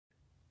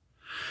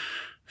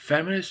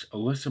Feminist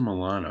Alyssa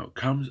Milano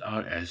comes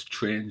out as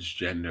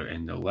transgender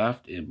and the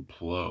left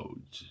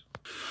implodes.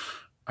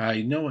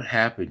 I know what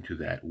happened to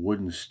that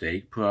wooden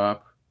stake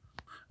prop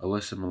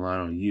Alyssa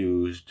Milano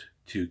used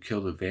to kill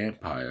the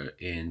vampire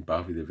in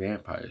Buffy the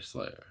Vampire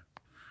Slayer.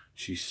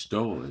 She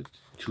stole it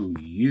to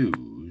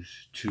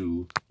use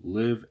to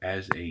live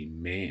as a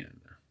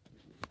man.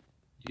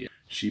 Yeah.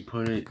 She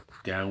put it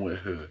down where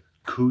her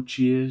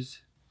coochie is,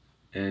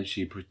 and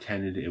she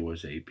pretended it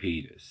was a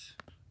penis.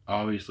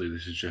 Obviously,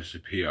 this is just a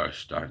PR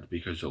stunt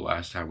because the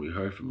last time we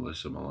heard from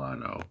Alyssa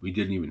Milano, we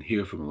didn't even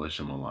hear from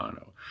Alyssa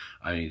Milano.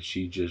 I mean,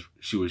 she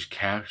was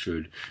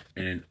captured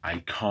in an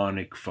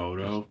iconic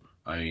photo.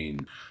 I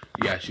mean,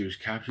 yeah, she was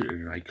captured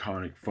in an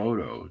iconic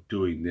photo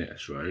doing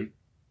this, right?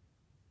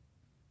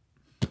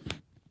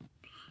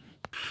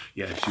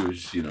 Yeah, she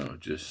was,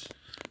 just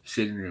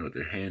sitting there with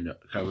her hand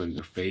covering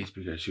her face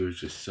because she was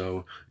just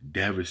so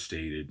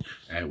devastated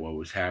at what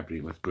was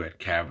happening with Brett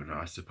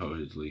Kavanaugh,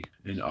 supposedly.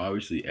 And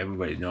obviously,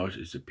 everybody knows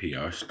it's a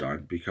PR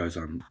stunt because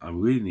I'm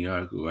reading the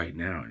article right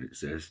now, and it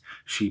says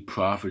she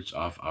profits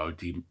off our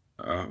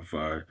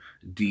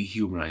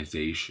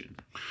dehumanization.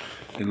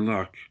 And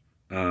look,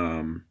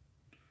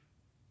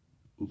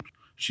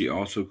 she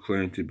also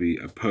claimed to be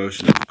a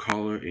person of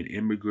color, an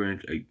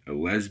immigrant, a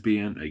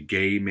lesbian, a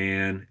gay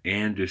man,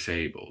 and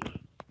disabled.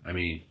 I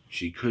mean,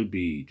 she could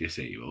be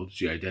disabled.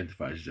 She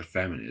identifies as a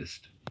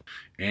feminist.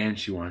 And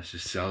she wants to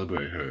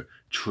celebrate her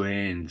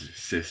trans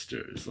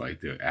sisters like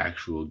they're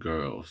actual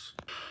girls.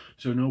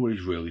 So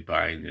nobody's really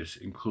buying this,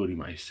 including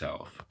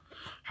myself.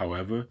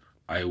 However,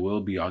 I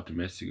will be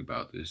optimistic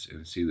about this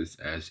and see this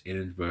as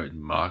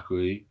inadvertent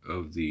mockery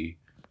of the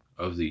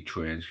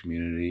trans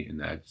community, and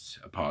that's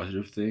a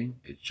positive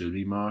thing. It should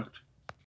be mocked.